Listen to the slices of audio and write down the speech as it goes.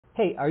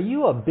Hey, are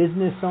you a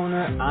business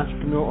owner,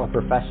 entrepreneur, or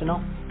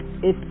professional?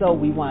 If so,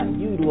 we want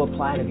you to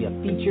apply to be a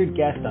featured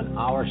guest on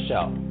our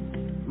show.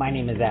 My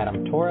name is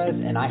Adam Torres,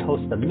 and I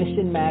host the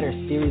Mission Matters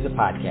series of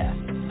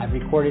podcasts. I've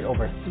recorded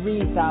over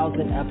 3,000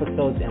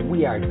 episodes, and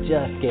we are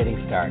just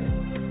getting started.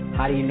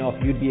 How do you know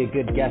if you'd be a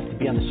good guest to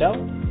be on the show?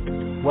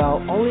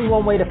 Well, only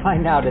one way to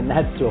find out, and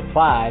that's to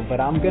apply, but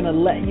I'm going to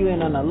let you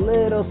in on a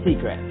little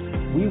secret.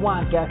 We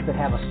want guests that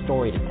have a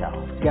story to tell,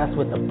 guests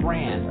with a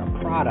brand, a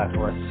product,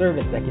 or a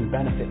service that can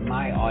benefit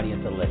my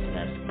audience of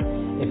listeners.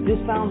 If this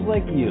sounds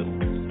like you,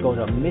 go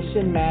to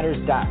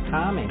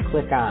missionmatters.com and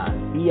click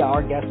on Be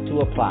Our Guest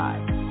to apply.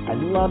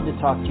 I'd love to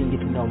talk to you and get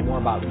to know more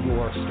about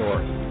your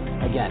story.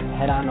 Again,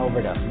 head on over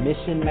to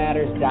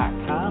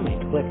missionmatters.com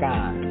and click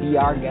on Be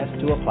Our Guest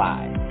to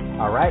apply.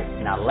 All right,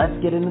 now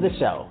let's get into the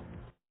show.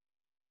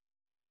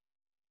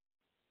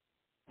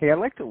 Hey, I'd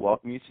like to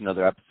welcome you to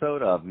another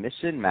episode of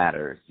Mission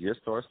Matters, your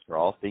source for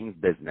all things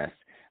business.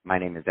 My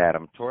name is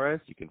Adam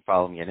Torres. You can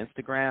follow me on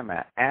Instagram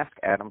at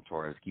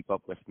AskAdamTorres. Keep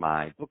up with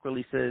my book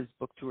releases,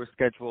 book tour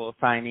schedule,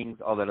 signings,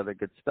 all that other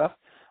good stuff.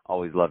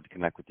 Always love to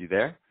connect with you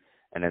there.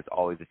 And as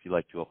always, if you'd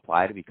like to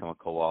apply to become a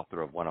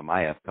co-author of one of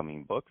my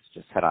upcoming books,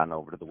 just head on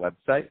over to the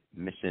website,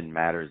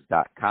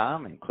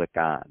 missionmatters.com, and click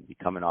on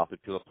Become an Author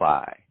to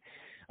Apply.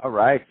 All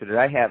right, so today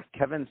I have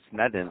Kevin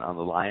Sneddon on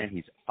the line.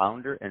 He's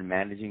founder and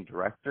managing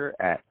director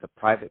at the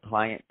private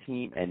client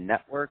team and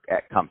network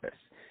at Compass.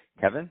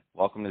 Kevin,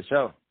 welcome to the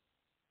show.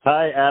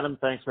 Hi, Adam.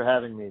 Thanks for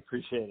having me.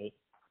 Appreciate it.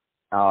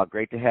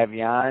 Great to have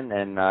you on,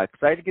 and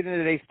excited to get into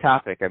today's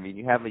topic. I mean,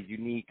 you have a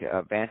unique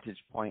vantage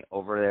point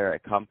over there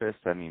at Compass.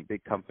 I mean,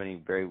 big company,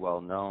 very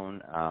well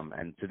known.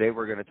 And today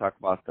we're going to talk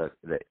about the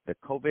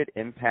COVID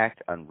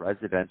impact on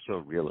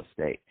residential real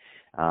estate.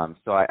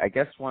 So I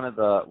guess one of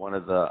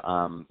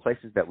the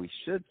places that we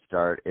should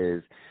start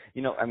is,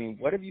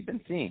 what have you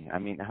been seeing? I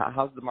mean,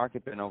 how's the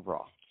market been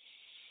overall?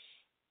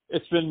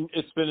 It's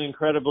been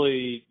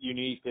incredibly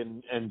unique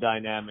and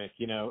dynamic.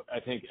 I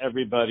think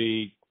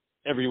everybody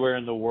everywhere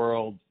in the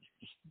world,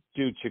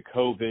 due to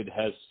COVID,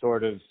 has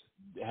sort of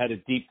had a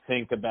deep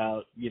think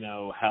about,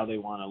 how they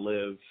want to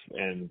live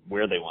and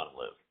where they want to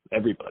live.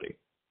 Everybody.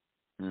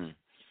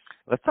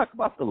 Let's talk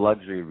about the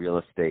luxury real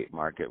estate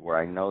market, where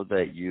I know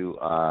that you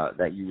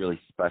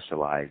really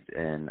specialize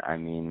in. I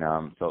mean,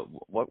 so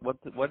what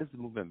has the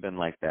movement been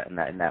like that in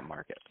that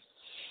market?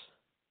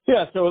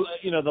 Yeah, so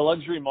the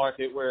luxury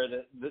market, where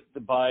the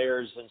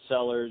buyers and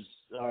sellers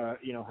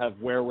have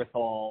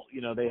wherewithal,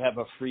 they have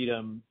a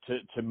freedom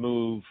to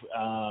move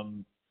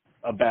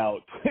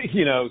about,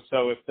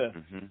 so if the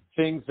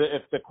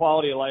if the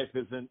quality of life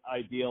isn't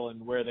ideal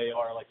and where they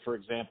are, like for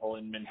example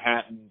in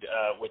Manhattan,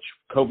 which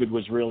COVID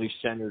was really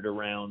centered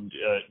around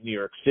New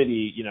York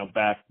City,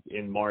 back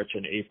in March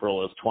and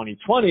April of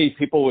 2020,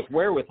 people with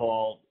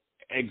wherewithal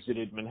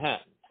exited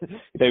Manhattan.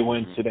 They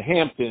went to the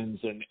Hamptons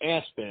and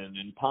Aspen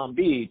and Palm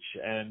Beach,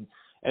 and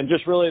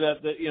just really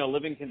that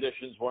living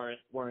conditions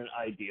weren't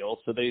ideal,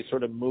 so they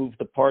sort of moved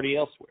the party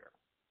elsewhere.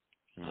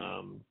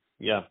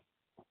 Yeah.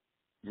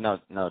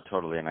 No,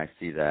 totally, and I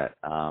see that,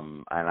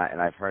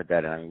 and I've heard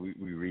that, and I mean,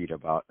 we read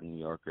about New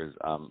Yorkers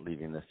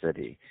leaving the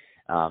city.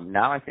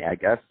 Now I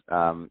guess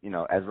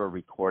as we're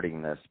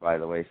recording this, by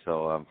the way,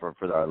 so for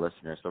our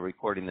listeners, so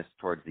recording this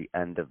towards the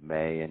end of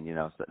May, and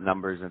so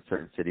numbers in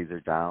certain cities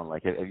are down.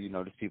 Like, have you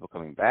noticed people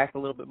coming back a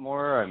little bit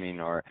more? I mean,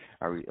 or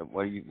are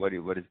we?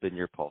 What has been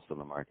your pulse on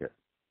the market?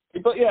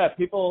 People,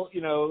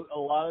 a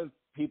lot of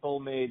people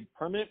made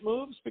permanent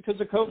moves because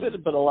of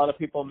COVID, but a lot of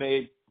people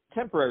made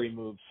temporary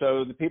moves.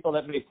 So the people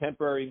that made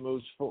temporary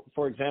moves,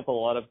 for example,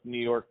 a lot of New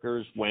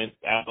Yorkers went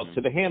out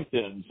to the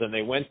Hamptons, and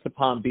they went to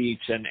Palm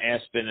Beach and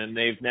Aspen, and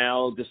they've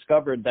now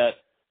discovered that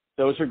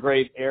those are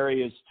great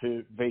areas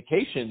to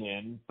vacation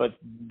in, but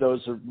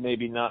those are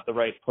maybe not the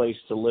right place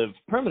to live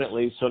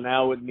permanently. So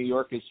now when New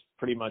York is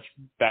pretty much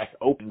back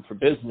open for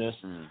business,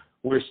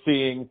 we're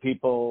seeing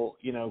people,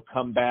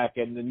 come back,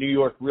 and the New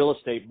York real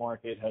estate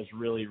market has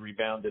really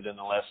rebounded in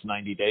the last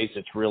 90 days.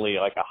 It's really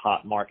like a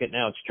hot market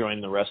now. It's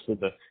joined the rest of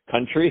the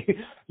country,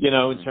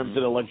 in terms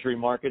of the luxury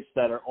markets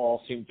that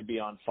all seem to be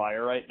on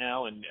fire right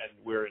now. And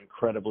we're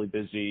incredibly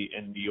busy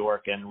in New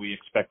York, and we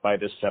expect by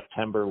this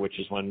September, which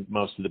is when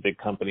most of the big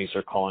companies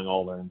are calling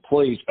all their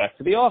employees back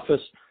to the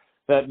office,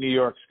 that New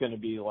York's going to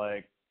be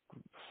like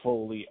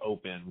fully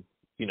open,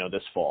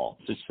 this fall.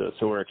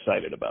 So we're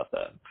excited about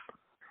that.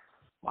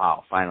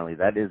 Wow, finally,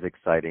 that is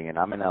exciting. And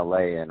I'm in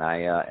LA, and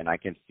I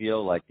can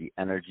feel like the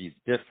energy's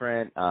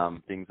different.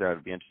 Things are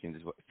to be interesting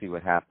to see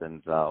what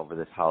happens over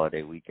this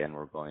holiday weekend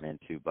we're going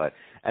into. But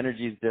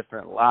energy's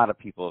different. A lot of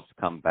people have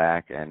come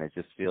back, and it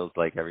just feels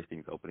like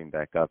everything's opening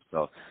back up.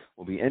 So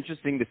it'll be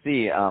interesting to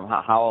see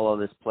how all of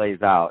this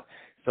plays out.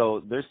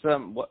 So there's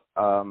so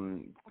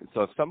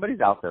if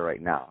somebody's out there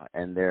right now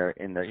and they're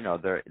in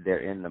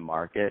the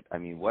market, I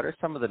mean, what are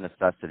some of the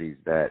necessities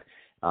that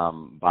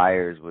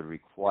buyers would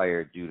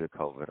require due to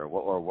COVID,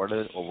 or what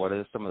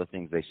are some of the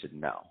things they should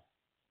know?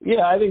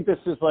 Yeah, I think this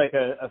is like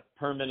a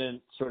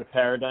permanent sort of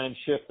paradigm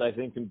shift. I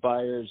think in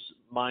buyers'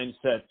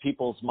 mindset,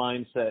 people's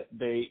mindset,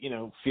 they,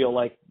 feel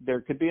like there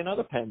could be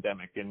another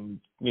pandemic in,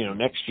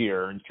 next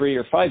year and 3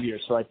 or 5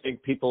 years. So I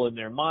think people in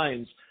their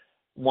minds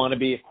want to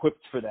be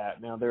equipped for that.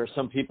 Now, there are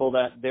some people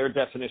that their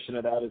definition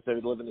of that is they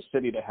live in a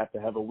city, they have to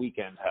have a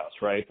weekend house,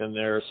 right? And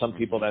there are some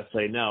people that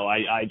say, no,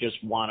 I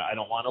don't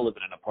want to live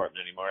in an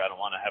apartment anymore. I don't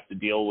want to have to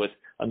deal with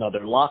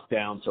another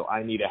lockdown, so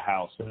I need a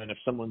house. And then if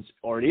someone's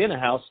already in a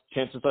house,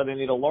 chances are they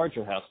need a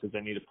larger house because they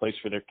need a place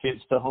for their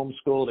kids to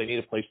homeschool. They need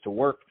a place to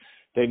work.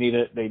 They need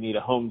a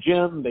home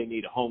gym. They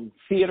need a home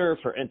theater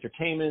for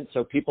entertainment.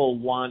 So people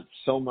want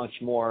so much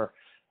more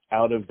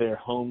out of their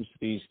homes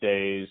these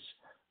days.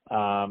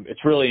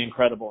 It's really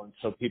incredible, and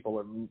so people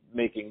are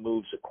making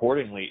moves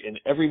accordingly in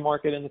every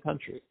market in the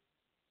country.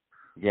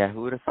 Yeah,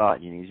 who would have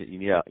thought you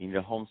need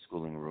a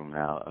homeschooling room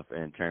now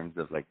in terms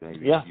of like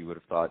maybe you would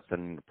have thought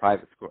sending to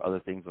private school, other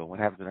things, but what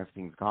happens when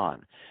everything's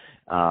gone?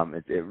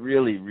 It's a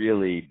really,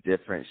 really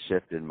different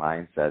shift in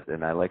mindset,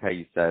 and I like how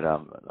you said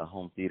the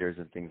home theaters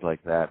and things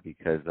like that,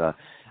 because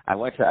I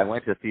went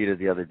to theater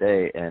the other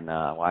day and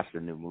watched a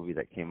new movie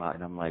that came out,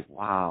 and I'm like,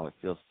 wow, it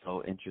feels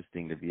so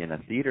interesting to be in a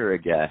theater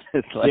again.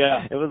 It's like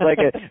it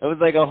was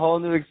like a whole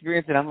new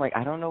experience, and I'm like,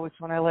 I don't know which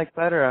one I like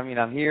better. I mean,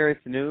 I'm here,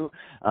 it's new,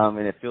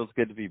 and it feels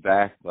good to be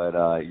back.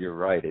 But you're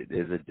right, it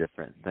is a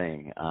different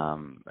thing.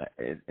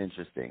 It's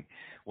interesting.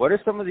 What are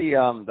some of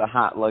the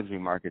hot luxury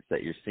markets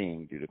that you're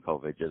seeing due to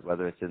COVID, just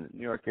whether it's in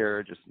New York area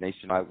or just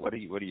nationwide? What are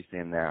you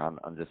seeing there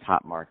on just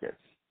hot markets?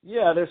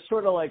 Yeah, there's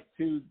sort of like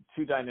two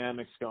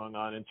dynamics going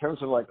on. In terms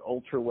of like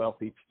ultra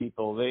wealthy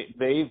people,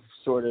 they've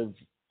sort of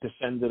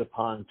descended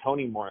upon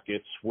Tony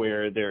markets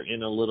where they're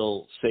in a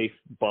little safe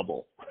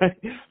bubble. Right?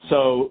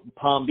 So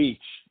Palm Beach,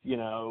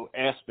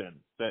 Aspen,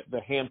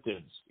 the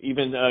Hamptons,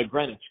 even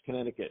Greenwich,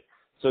 Connecticut.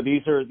 So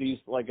these,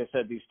 like I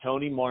said, these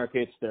Tony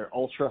markets, they're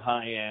ultra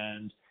high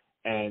end,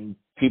 and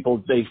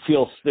people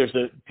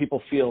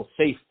feel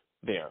safe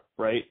there,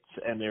 right?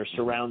 And they're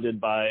surrounded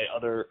by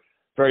other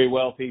very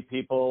wealthy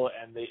people,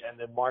 and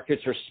the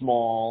markets are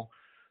small,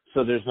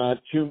 so there's not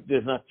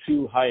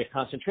too high a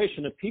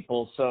concentration of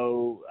people.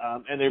 So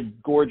and they're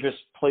gorgeous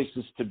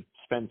places to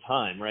spend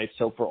time, right?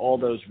 So for all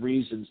those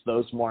reasons,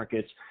 those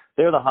markets,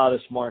 they're the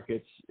hottest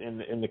markets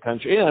in the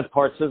country. And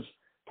parts of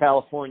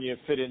California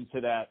fit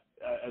into that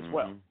as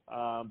well.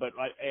 But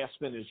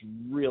Aspen is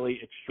really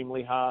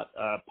extremely hot.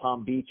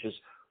 Palm Beach is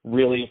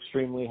really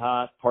extremely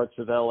hot. Parts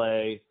of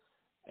LA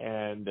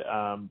and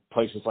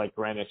places like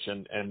Greenwich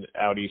and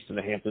out east in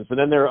the Hamptons. But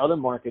then there are other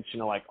markets,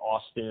 like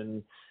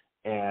Austin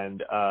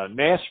and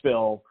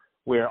Nashville,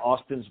 where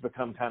Austin's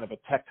become kind of a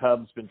tech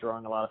hub. It's been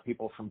drawing a lot of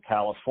people from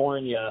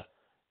California,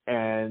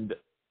 and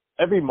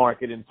every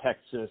market in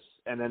Texas.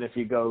 And then if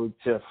you go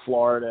to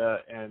Florida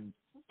and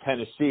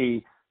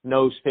Tennessee,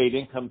 no state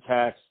income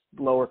tax,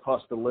 lower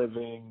cost of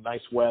living,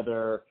 nice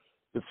weather,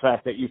 the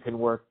fact that you can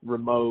work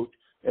remote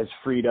has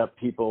freed up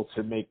people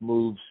to make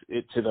moves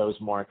to those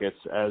markets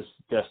as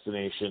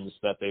destinations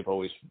that they've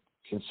always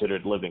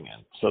considered living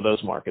in. So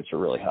those markets are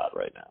really hot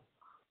right now.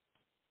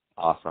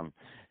 Awesome.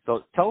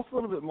 So tell us a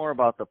little bit more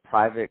about the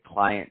private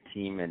client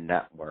team and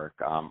network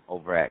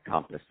over at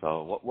Compass.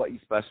 So what you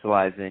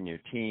specialize in, your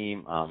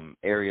team,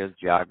 areas,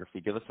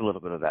 geography. Give us a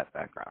little bit of that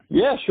background.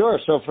 Yeah, sure.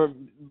 So for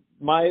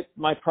my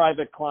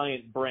private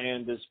client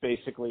brand is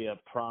basically a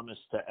promise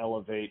to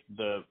elevate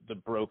the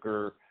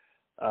broker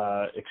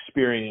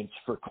experience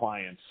for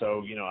clients.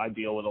 So, I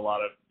deal with a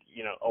lot of,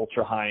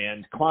 ultra high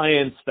end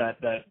clients that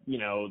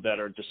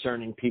are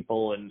discerning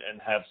people and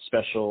have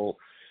special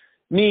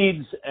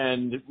needs,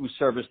 and we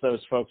service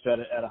those folks at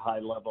a high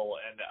level.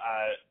 And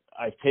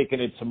I've taken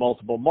it to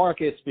multiple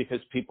markets because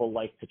people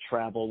like to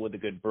travel with a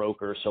good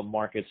broker. So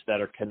markets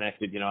that are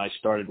connected, I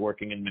started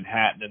working in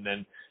Manhattan and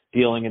then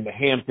dealing in the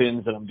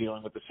Hamptons, and I'm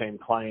dealing with the same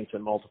clients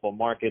in multiple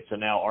markets.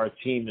 And now our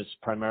team is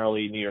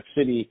primarily New York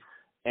City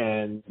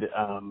and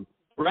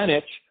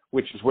Greenwich,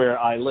 which is where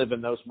I live,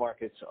 and those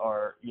markets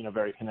are,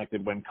 very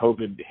connected. When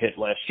COVID hit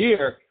last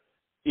year,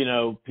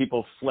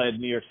 people fled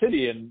New York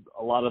City, and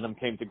a lot of them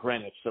came to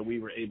Greenwich. So we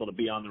were able to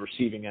be on the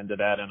receiving end of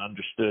that and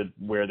understood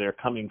where they're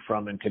coming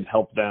from and can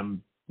help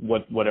them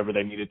whatever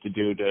they needed to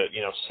do to,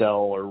 sell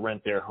or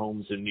rent their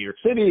homes in New York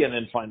City and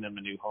then find them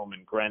a new home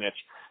in Greenwich.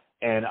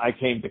 And I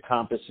came to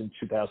Compass in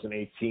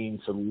 2018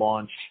 to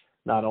launch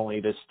not only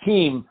this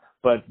team,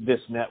 but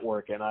this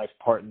network. And I've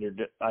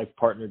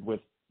partnered with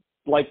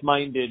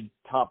like-minded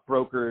top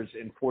brokers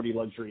in 40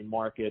 luxury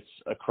markets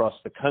across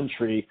the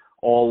country,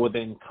 all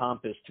within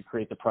Compass, to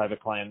create the private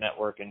client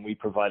network. And we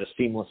provide a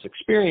seamless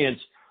experience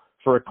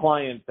for a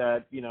client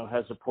that,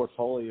 has a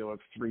portfolio of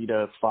 3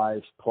 to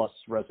 5 plus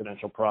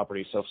residential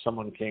properties. So if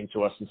someone came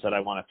to us and said, I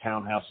want a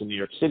townhouse in New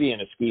York City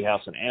and a ski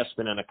house in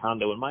Aspen and a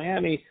condo in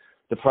Miami,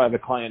 the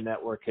private client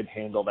network could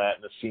handle that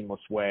in a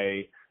seamless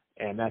way.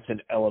 And that's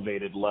an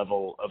elevated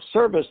level of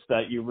service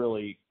that you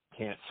really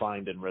can't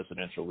find in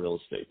residential real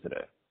estate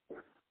today.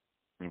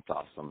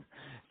 That's awesome.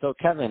 So,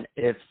 Kevin,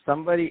 if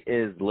somebody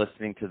is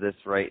listening to this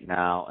right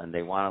now and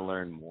they want to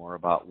learn more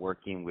about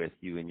working with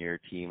you and your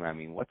team, I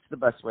mean, what's the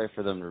best way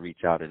for them to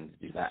reach out and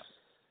do that?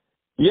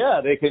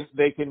 Yeah, they can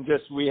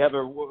we have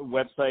a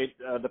website,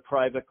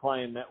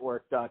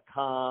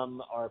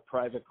 theprivateclientnetwork.com. Our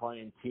private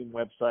client team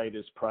website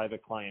is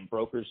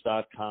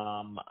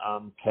privateclientbrokers.com.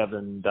 I'm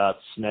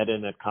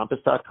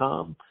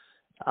kevin.sneddon@compass.com.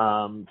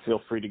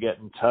 Feel free to get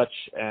in touch,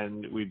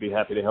 and we'd be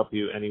happy to help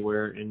you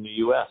anywhere in the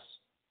U.S.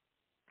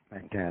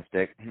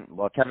 Fantastic.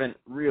 Well, Kevin,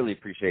 really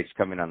appreciate you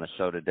coming on the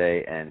show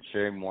today and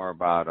sharing more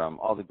about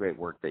all the great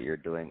work that you're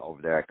doing over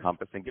there at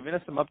Compass and giving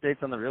us some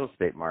updates on the real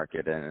estate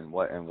market and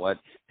what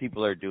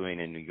people are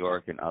doing in New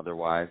York and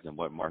otherwise and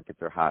what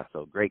markets are hot.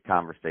 So great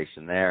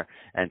conversation there.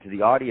 And to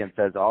the audience,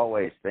 as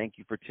always, thank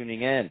you for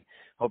tuning in.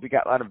 Hope you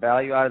got a lot of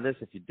value out of this.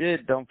 If you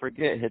did, don't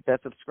forget, hit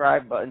that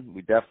subscribe button.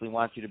 We definitely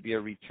want you to be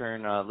a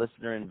return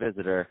listener and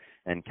visitor.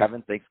 And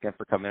Kevin, thanks again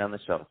for coming on the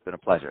show. It's been a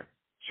pleasure.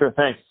 Sure,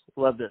 thanks.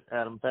 Loved it,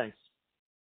 Adam. Thanks.